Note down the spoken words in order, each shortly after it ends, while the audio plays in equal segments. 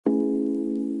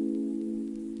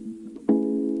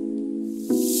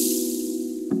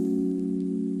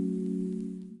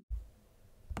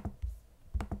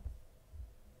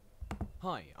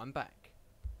Hi, I'm back.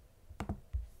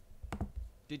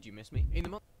 Did you miss me? In the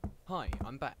month. Hi,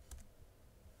 I'm back.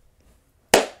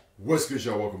 What's good,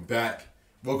 y'all? Welcome back.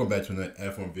 Welcome back to another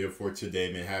F1 video for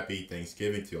today, man. Happy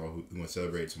Thanksgiving to all who want to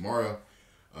celebrate tomorrow.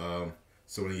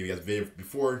 So when you guys video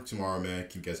before tomorrow, man,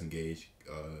 keep you guys engaged.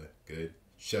 Good.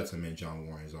 Shout out to man John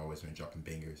Warren, as always, man, dropping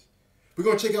bangers. We're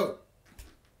gonna check out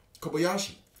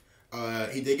Kobayashi.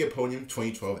 He did get podium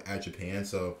 2012 at Japan,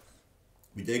 so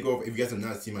we did go over. If you guys have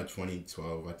not seen my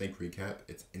 2012, I think recap,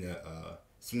 it's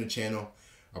in the channel.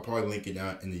 I'll probably link it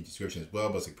down in the description as well.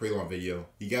 But it's a pretty long video.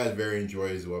 You guys very enjoy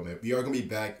it as well, man. We are gonna be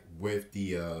back with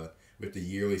the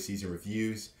yearly season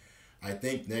reviews. I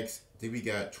think next, we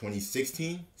got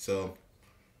 2016. So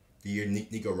the year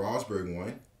Nico Rosberg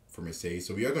won for Mercedes.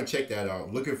 So we are gonna check that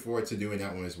out. Looking forward to doing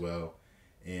that one as well.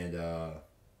 And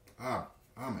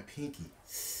my pinky.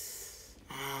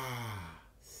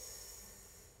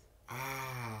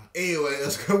 Anyway,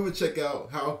 let's go and check out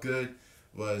how good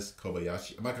was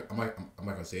Kobayashi. I'm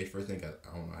not gonna say it first. I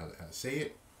don't know how to say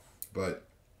it, but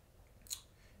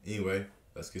anyway,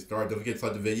 let's get started. Don't forget to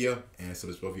like the video and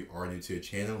subscribe if you are new to the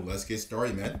channel. Let's get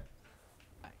started, man.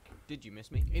 Did you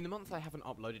miss me? In the month I haven't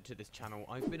uploaded to this channel,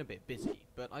 I've been a bit busy,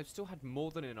 but I've still had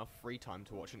more than enough free time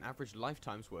to watch an average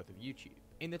lifetime's worth of YouTube.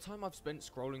 In the time I've spent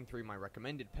scrolling through my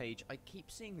recommended page, I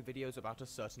keep seeing videos about a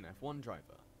certain F1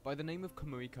 driver by the name of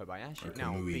Kamui Kobayashi.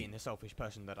 Now, being the selfish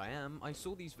person that I am, I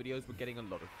saw these videos were getting a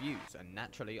lot of views, and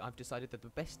naturally I've decided that the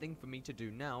best thing for me to do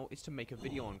now is to make a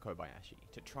video on Kobayashi,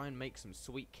 to try and make some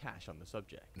sweet cash on the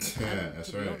subject. And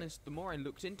to be honest, the more I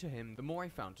looked into him, the more I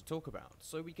found to talk about,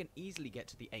 so we can easily get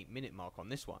to the 8-minute mark on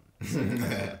this one.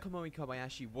 Kamui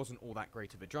Kobayashi wasn't all that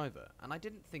great of a driver, and I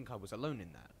didn't think I was alone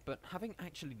in that, but having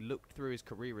actually looked through his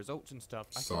career results and stuff,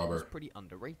 I thought he was pretty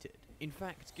underrated. In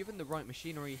fact, given the right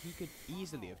machinery, he could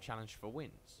easily have challenged for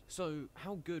wins. So,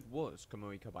 how good was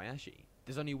Kamui Kobayashi?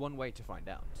 There's only one way to find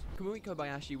out. Kamui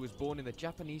Kobayashi was born in the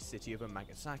Japanese city of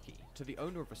Amagasaki, to the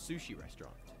owner of a sushi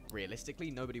restaurant. Realistically,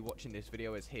 nobody watching this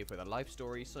video is here for the life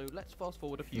story, so let's fast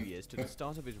forward a few years to the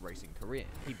start of his racing career.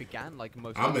 He began, like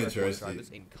most other drivers,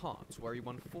 in karts, where he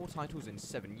won 4 titles in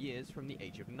 7 years from the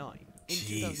age of 9. In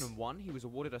 2001, he was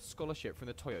awarded a scholarship from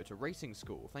the Toyota Racing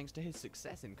School thanks to his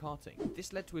success in karting.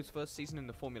 This led to his first season in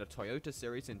the Formula Toyota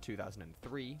Series in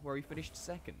 2003, where he finished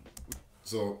 2nd.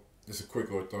 So, just a quick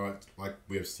little thought, like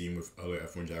we have seen with other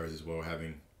F1 drivers as well,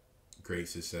 having great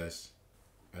success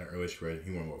at an early career.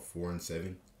 He won, what, 4 and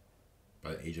 7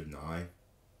 by the age of 9.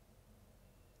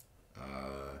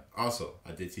 Also,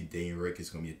 I did see Danny Rick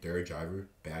is going to be a 3rd driver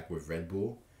back with Red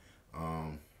Bull.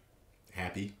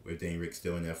 Happy with Danny Rick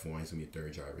still in F1. He's going to be a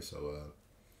 3rd driver. So,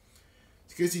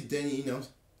 it's good to see Danny,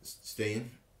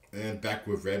 staying and back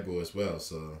with Red Bull as well.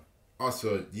 So,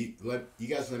 also, you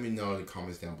guys let me know in the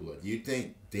comments down below. Do you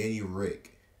think Danny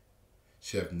Rick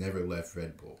should have never left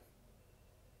Red Bull?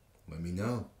 Let me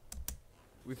know.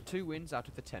 With 2 wins out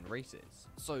of the 10 races.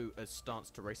 So, as starts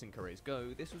to racing careers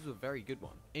go, this was a very good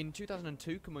one. In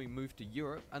 2002, Kamui moved to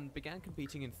Europe and began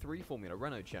competing in 3 Formula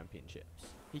Renault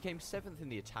championships. He came 7th in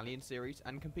the Italian series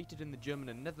and competed in the German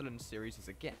and Netherlands series as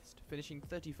a guest, finishing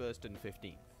 31st and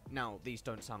 15th. Now, these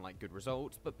don't sound like good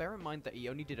results, but bear in mind that he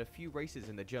only did a few races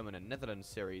in the German and Netherlands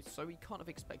series, so we can't have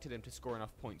expected him to score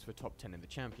enough points for top 10 in the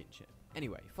championship.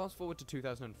 Anyway, fast forward to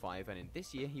 2005, and in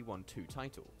this year he won 2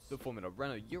 titles, the Formula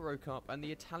Renault Euro Cup and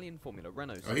the Italian Formula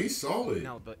Renault series. Oh, he's solid.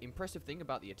 Now, the impressive thing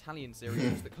about the Italian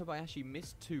series was that Kobayashi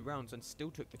missed 2 rounds and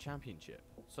still took the championship,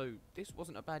 so this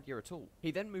wasn't a bad year at all.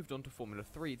 He then moved on to Formula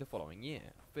 3 the following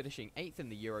year, finishing 8th in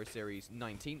the Euro Series,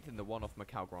 19th in the one-off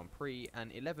Macau Grand Prix,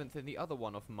 and 11th in the other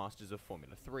one-off Masters of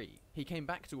Formula 3. He came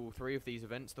back to all 3 of these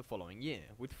events the following year,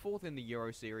 with 4th in the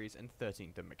Euro Series and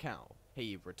 13th in Macau.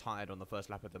 He retired on the first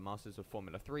lap of the Masters of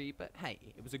Formula 3, but hey,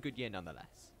 it was a good year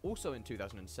nonetheless. Also in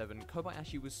 2007,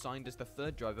 Kobayashi was signed as the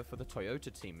 3rd driver for the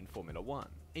Toyota team in Formula 1.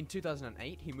 In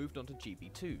 2008, he moved on to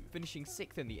GP2, finishing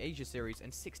 6th in the Asia Series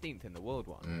and 16th in the World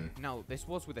one. Now, this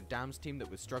was with a Dams team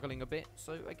that was struggling a bit,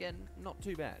 so again, not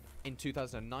too bad. In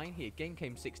 2009, he again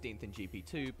came 16th in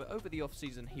GP2, but over the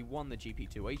off-season, he won the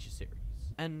GP2 Asia Series.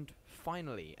 And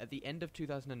finally, at the end of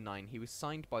 2009, he was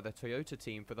signed by the Toyota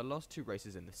team for the last 2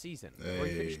 races in the season, where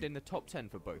he finished in the top 10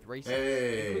 for both races,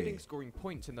 including scoring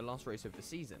points in the last race of the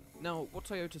season. Now, what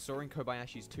Toyota saw in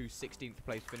Kobayashi's 2 16th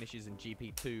place finishes in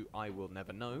GP2, I will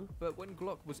never know, but when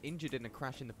Glock was injured in a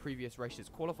crash in the previous race's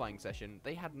qualifying session,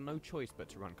 they had no choice but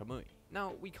to run Kamui.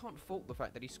 Now, we can't fault the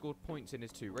fact that he scored points in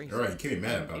his 2 races. Alright, you can't be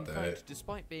mad about that. In fact,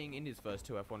 despite being in his first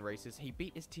 2 F1 races, he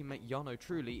beat his teammate Jarno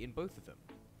Trulli in both of them.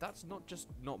 that's not just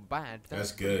not bad,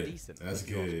 That's pretty good. decent. That's if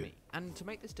you ask good. me. And to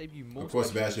make this debut more Of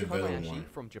course, special, Sebastian Vettel Kobayashi won.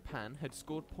 from Japan had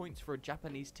scored points for a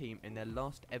Japanese team in their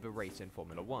last ever race in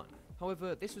Formula 1.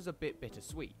 However, this was a bit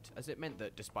bittersweet, as it meant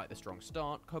that despite the strong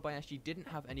start, Kobayashi didn't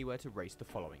have anywhere to race the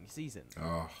following season.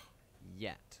 Oh.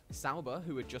 Yet. Sauber,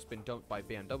 who had just been dumped by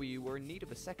BMW, were in need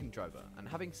of a second driver, and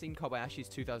having seen Kobayashi's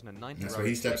 2009 That's heroics, where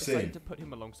he they steps decided in. to put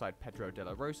him alongside Pedro de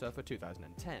la Rosa for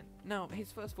 2010. Now,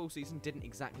 his first full season didn't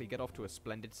exactly get off to a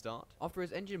splendid start. After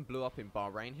his engine blew up in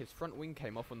Bahrain, his front wing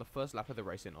came off on the first lap of the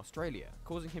race in Australia,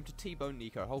 causing him to T-bone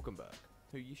Nico Hülkenberg,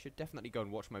 who you should definitely go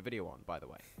and watch my video on, by the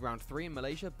way. Round 3 in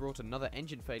Malaysia brought another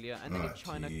engine failure, and then in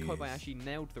China, Kobayashi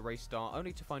nailed the race start,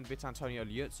 only to find Vitantonio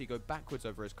Liuzzi go backwards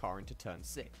over his car into turn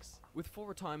 6. With 4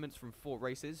 retirements from 4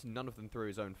 races, none of them through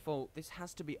his own fault, this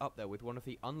has to be up there with one of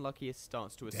the unluckiest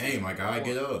starts to a season. Dang, my guy,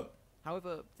 get up.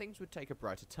 However, things would take a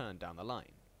brighter turn down the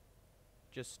line.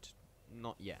 Just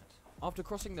not yet. After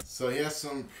crossing the... So he has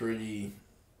some pretty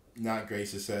not great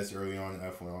success early on in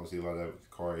F1. Obviously, a lot of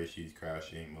car issues,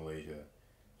 crashing, Malaysia,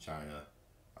 China.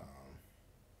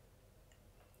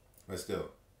 But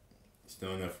still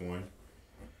in F1.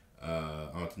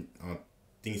 I don't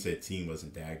think he said team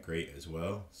wasn't that great as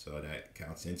well, so that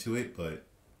counts into it. But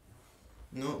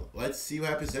let's see what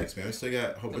happens next, man. We still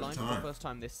got a whole bunch of For time. the first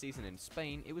time this season in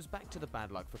Spain, it was back to the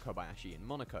bad luck for Kobayashi in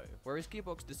Monaco, where his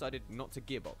gearbox decided not to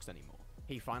gearbox anymore.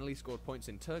 He finally scored points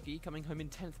in Turkey, coming home in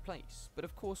 10th place. But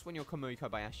of course, when you're Kamui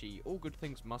Kobayashi, all good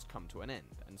things must come to an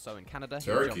end. And so in Canada, he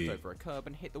jumped over a curb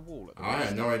and hit the wall at the I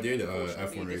had no idea the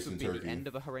Unfortunately, F1 race this in would be Turkey. the end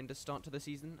of a horrendous start to the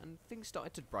season, and things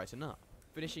started to brighten up,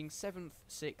 finishing 7th,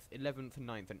 6th, 11th,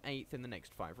 9th and 8th in the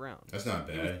next 5 rounds. That's not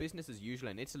It was bad. business as usual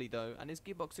in Italy though, and his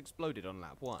gearbox exploded on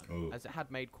lap 1, Ooh. as it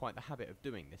had made quite the habit of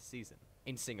doing this season.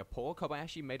 In Singapore,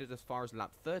 Kobayashi made it as far as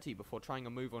lap 30 before trying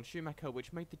a move on Schumacher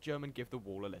which made the German give the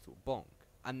wall a little bonk.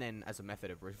 And then, as a method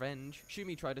of revenge,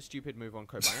 Schumi tried a stupid move on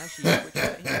Kobayashi, which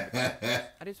set him in the points.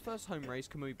 At his first home race,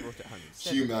 Kamui brought it home in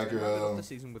 7th, Schumacher, and rounded off the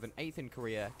season with an 8th in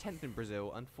Korea, 10th in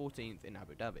Brazil, and 14th in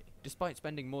Abu Dhabi. Despite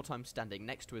spending more time standing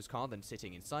next to his car than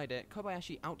sitting inside it,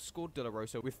 Kobayashi outscored De La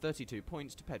Rosa with 32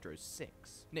 points to Pedro's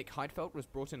 6. Nick Heidfeld was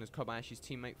brought in as Kobayashi's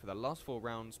teammate for the last 4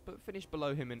 rounds, but finished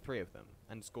below him in 3 of them,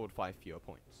 and scored 5 fewer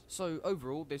points. So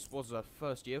overall, this was a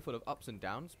first year full of ups and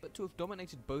downs, but to have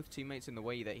dominated both teammates in the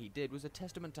way that he did was a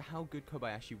testament to how good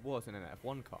Kobayashi was in an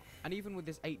F1 car. And even with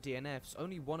his 8 DNFs,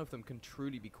 only one of them can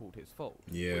truly be called his fault.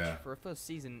 Yeah. Which, for a first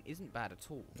season, isn't bad at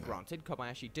all. No. Granted,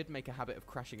 Kobayashi did make a habit of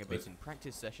crashing a bit in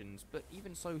practice sessions, but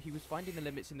even so, he was finding the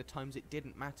limits in the times it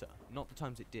didn't matter, not the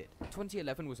times it did.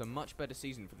 2011 was a much better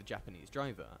season for the Japanese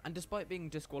driver, and despite being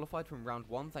disqualified from round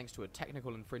 1 thanks to a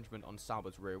technical infringement on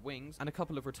Sauber's rear wings, and a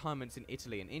couple of retirements in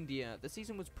Italy and India, the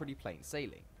season was pretty plain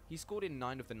sailing. He scored in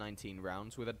 9 of the 19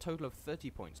 rounds with a total of 30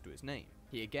 points to his name.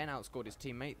 He again outscored his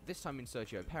teammate, this time in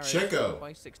Sergio Perez, Checo.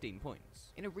 by 16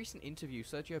 points. In a recent interview,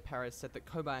 Sergio Perez said that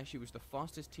Kobayashi was the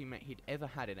fastest teammate he'd ever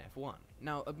had in F1.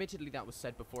 Now, admittedly that was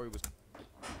said before he was...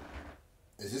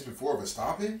 Is this before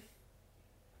Verstappen?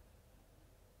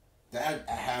 That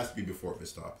has to be before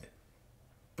Verstappen.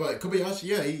 But Kobayashi,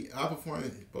 yeah, he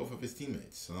outperformed both of his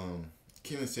teammates.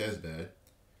 Can't even say as bad.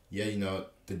 Yeah,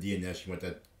 the DNS, you want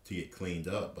that to get cleaned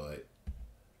up, but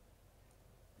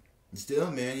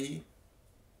still, man,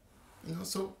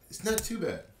 so it's not too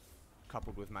bad.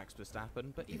 coupled with Max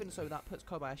Verstappen, but even so that puts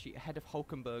Kobayashi ahead of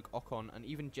Hülkenberg, Ocon, and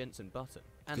even Jenson Button.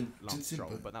 And Lance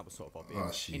Stroll, but that was sort of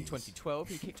obvious. In 2012,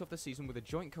 he kicked off the season with a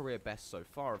joint career best so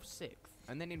far of 6th,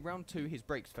 and then in round 2 his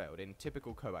brakes failed in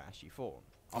typical Kobayashi form.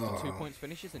 After 2 points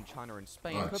finishes in China and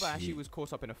Spain, Kobayashi was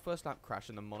caught up in a first lap crash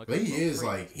in the Monaco But he Grand is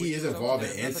Prix, he is involved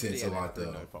in incidents a lot through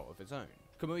though. no fault of his own.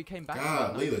 Kamui came back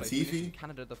Latifi? in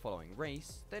Canada the following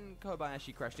race, then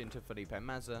Kobayashi crashed into Felipe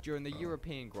Massa during the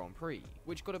European Grand Prix,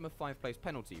 which got him a 5-place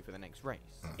penalty for the next race.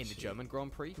 In the German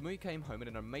Grand Prix, Kamui came home in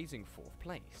an amazing 4th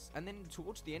place, and then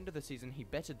towards the end of the season he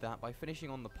bettered that by finishing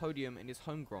on the podium in his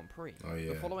home Grand Prix.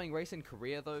 The following race in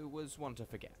Korea though was one to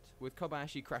forget, with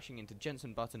Kobayashi crashing into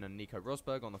Jenson Button and Nico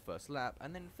Rosberg on the first lap,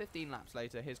 and then 15 laps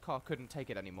later his car couldn't take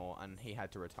it anymore and he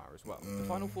had to retire as well. The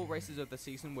final 4 races of the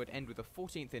season would end with a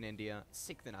 14th in India, 6th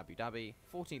in Abu Dhabi,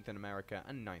 14th in America,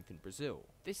 and 9th in Brazil.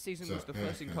 This season was the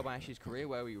first in Kobayashi's career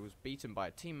where he was beaten by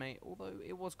a teammate, although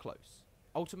it was close.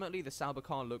 Ultimately, the Sauber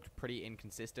car looked pretty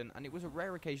inconsistent, and it was a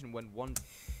rare occasion when one...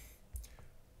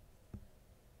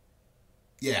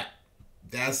 Yeah,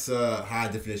 that's a high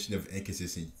definition of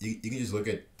inconsistent. You can just look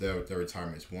at the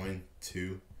retirements. 1,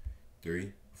 2,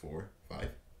 3, 4, 5,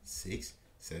 6,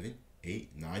 7, 8,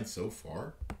 9 so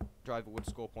far. Driver would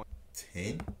score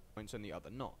 10? points and the other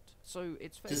not. So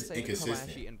it's fair to Just say that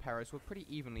inconsistent. Kobayashi and Perez were pretty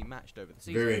evenly matched over the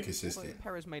season. Very Although inconsistent.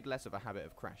 Perez made less of a habit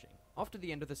of crashing. After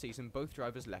the end of the season, both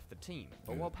drivers left the team,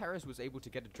 but while Perez was able to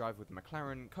get a drive with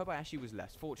McLaren, Kobayashi was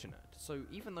less fortunate. So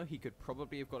even though he could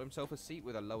probably have got himself a seat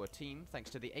with a lower team thanks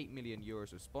to the €8 million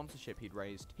of sponsorship he'd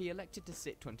raised, he elected to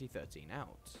sit 2013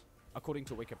 out. According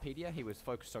to Wikipedia, he was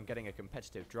focused on getting a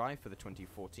competitive drive for the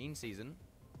 2014 season,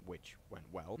 which went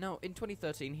well. Now, in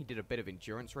 2013, he did a bit of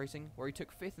endurance racing, where he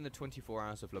took 5th in the 24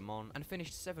 Hours of Le Mans and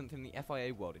finished 7th in the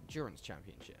FIA World Endurance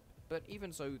Championship. But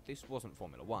even so, this wasn't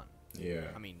Formula 1. Yeah.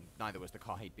 I mean, neither was the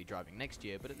car he'd be driving next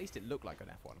year, but at least it looked like an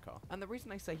F1 car. And the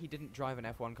reason I say he didn't drive an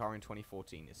F1 car in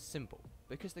 2014 is simple.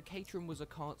 Because the Caterham was a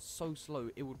car so slow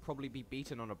it would probably be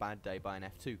beaten on a bad day by an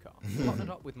F2 car. Partnered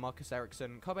up with Marcus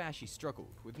Ericsson, Kobayashi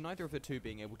struggled, with neither of the two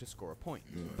being able to score a point.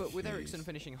 But with Ericsson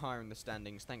finishing higher in the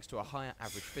standings thanks to a higher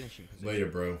average finishing position. Later,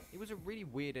 bro. It was a really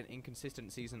weird and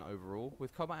inconsistent season overall,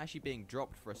 with Kobayashi being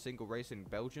dropped for a single race in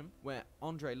Belgium, where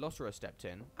Andre Lotterer stepped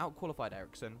in, out-qualified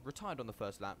Ericsson, retired on the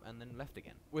first lap, and then left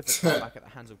again. With the car back at the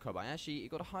hands of Kobayashi, he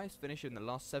got a highest finish in the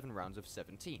last 7 rounds of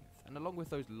 17th, and along with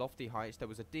those lofty heights there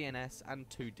was a DNS and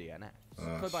 2 DNFs.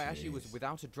 Kobayashi was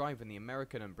without a drive in the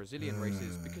American and Brazilian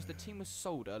races because the team was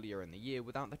sold earlier in the year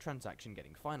without the transaction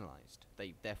getting finalized.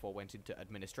 They therefore went into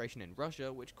administration in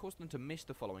Russia, which caused them to miss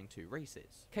the following 2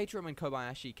 races. Caterham and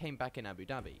Kobayashi came back in Abu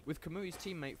Dhabi, with Kamui's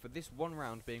teammate for this one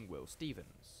round being Will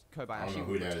Stevens. Kobayashi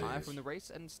would retire from the race,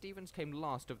 and Stevens came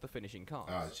last of the finishing cars.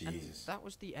 Oh, Jesus. And that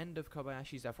was the end of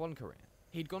Kobayashi's F1 career.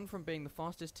 He'd gone from being the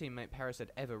fastest teammate Perez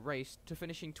had ever raced to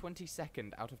finishing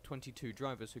 22nd out of 22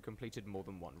 drivers who completed more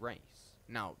than 1 race.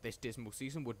 Now, this dismal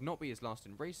season would not be his last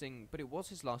in racing, but it was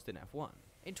his last in F1.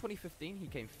 In 2015, he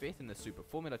came 5th in the Super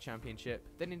Formula Championship,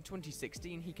 then in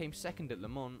 2016, he came 2nd at Le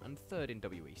Mans and 3rd in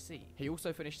WEC. He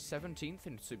also finished 17th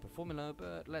in Super Formula,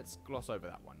 but let's gloss over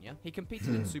that one, yeah? He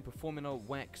competed in Super Formula,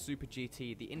 WEC, Super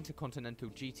GT, the Intercontinental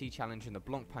GT Challenge and the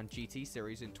Blancpain GT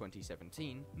Series in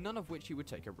 2017, none of which he would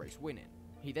take a race win in.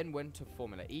 He then went to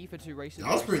Formula E for 2 races.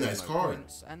 That was a pretty nice car.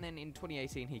 And then in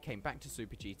 2018, he came back to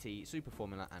Super GT, Super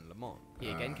Formula, and Le Mans. He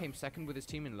again came 2nd with his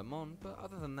team in Le Mans, but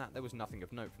other than that, there was nothing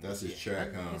of note from That's this his year.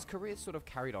 track, huh? His career sort of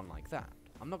carried on like that.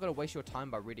 I'm not going to waste your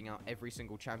time by reading out every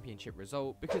single championship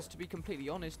result, because to be completely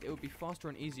honest, it would be faster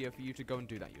and easier for you to go and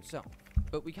do that yourself.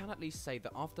 But we can at least say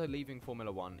that after leaving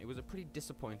Formula 1, it was a pretty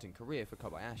disappointing career for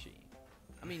Kobayashi.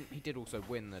 I mean, he did also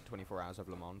win the 24 Hours of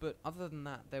Le Mans, but other than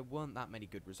that, there weren't that many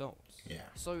good results. Yeah.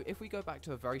 So if we go back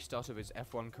to the very start of his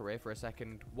F1 career for a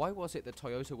second, why was it that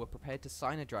Toyota were prepared to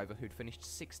sign a driver who'd finished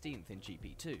 16th in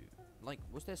GP2? Like,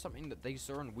 was there something that they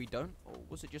saw and we don't, or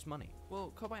was it just money?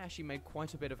 Well, Kobayashi made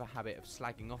quite a bit of a habit of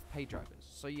slagging off pay drivers,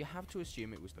 so you have to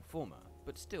assume it was the former,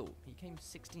 but still, he came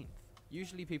 16th.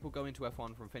 Usually people go into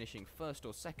F1 from finishing 1st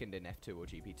or 2nd in F2 or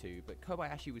GP2, but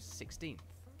Kobayashi was 16th.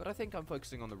 But I think I'm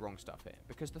focusing on the wrong stuff here,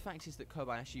 because the fact is that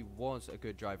Kobayashi was a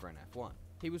good driver in F1.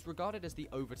 He was regarded as the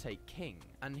overtake king,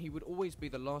 and he would always be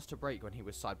the last to brake when he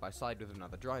was side by side with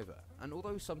another driver, and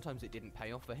although sometimes it didn't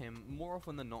pay off for him, more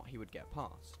often than not he would get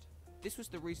past. This was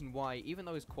the reason why, even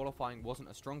though his qualifying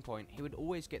wasn't a strong point, he would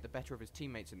always get the better of his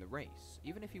teammates in the race,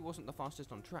 even if he wasn't the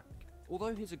fastest on track.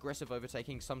 Although his aggressive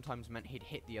overtaking sometimes meant he'd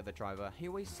hit the other driver, he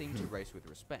always seemed to race with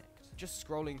respect. Just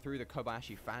scrolling through the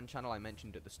Kobayashi fan channel I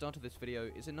mentioned at the start of this video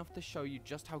is enough to show you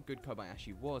just how good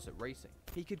Kobayashi was at racing.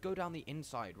 He could go down the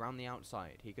inside, round the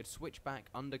outside, he could switch back,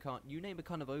 undercut, you name a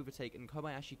kind of overtake, and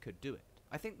Kobayashi could do it.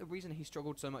 I think the reason he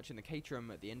struggled so much in the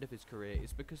Caterham at the end of his career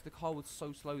is because the car was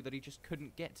so slow that he just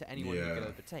couldn't get to anyone he could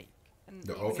overtake. And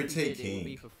the even if he did, it would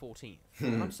be overtaking. for 14th.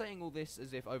 And I'm saying all this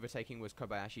as if overtaking was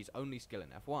Kobayashi's only skill in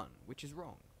F1, which is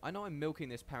wrong. I know I'm milking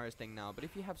this Perez thing now, but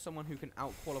if you have someone who can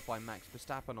out-qualify Max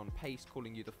Verstappen on pace,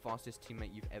 calling you the fastest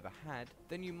teammate you've ever had,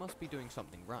 then you must be doing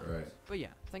something right. But yeah,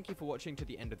 thank you for watching to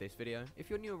the end of this video. If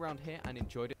you're new around here and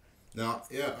enjoyed it, No,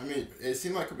 yeah, I mean, it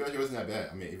seemed like Kobayashi wasn't that bad.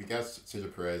 I mean, if you got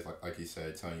Sergio Perez, like he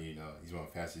said, telling you, he's one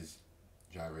of the fastest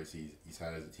drivers he's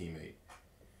had as a teammate,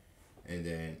 and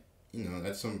then,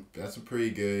 that's some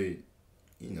pretty good,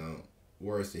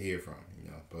 words to hear from,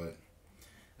 but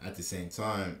at the same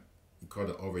time, you call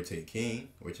the overtake king,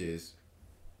 which is,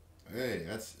 hey,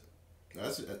 that's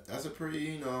a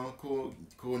pretty,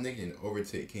 cool nickname,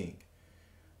 overtake king,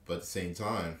 but at the same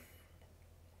time,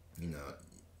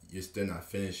 you're still not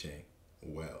finishing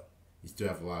well. You still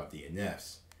have a lot of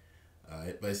DNFs.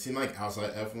 But it seemed like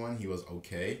outside F1, he was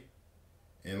okay.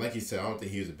 And like you said, I don't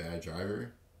think he was a bad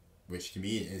driver, which to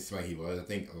me, it seemed like he was. I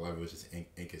think a lot of it was just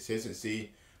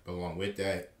inconsistency. But along with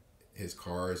that, his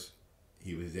cars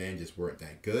he was in just weren't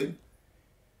that good.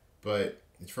 But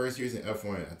his first years in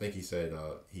F1, I think he said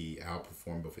he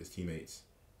outperformed both his teammates.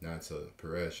 Not until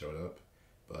Perez showed up.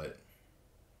 But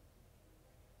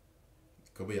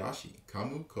Kamui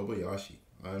Kobayashi.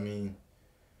 I mean,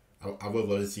 I would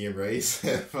love to see him race,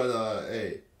 but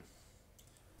hey,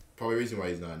 probably the reason why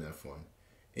he's not in F1.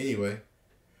 Anyway,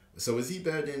 so was he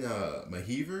better than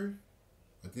Mahever?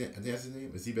 I think that's his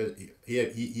name. Was he better? He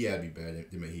had to be better than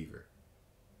Mahever.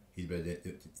 He's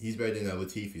better than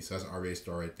Latifi, so that's an already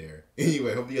star right there.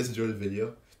 Anyway, hope you guys enjoyed the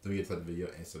video. Don't forget to like the video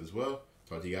and sub as well.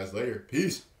 Talk to you guys later.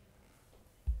 Peace.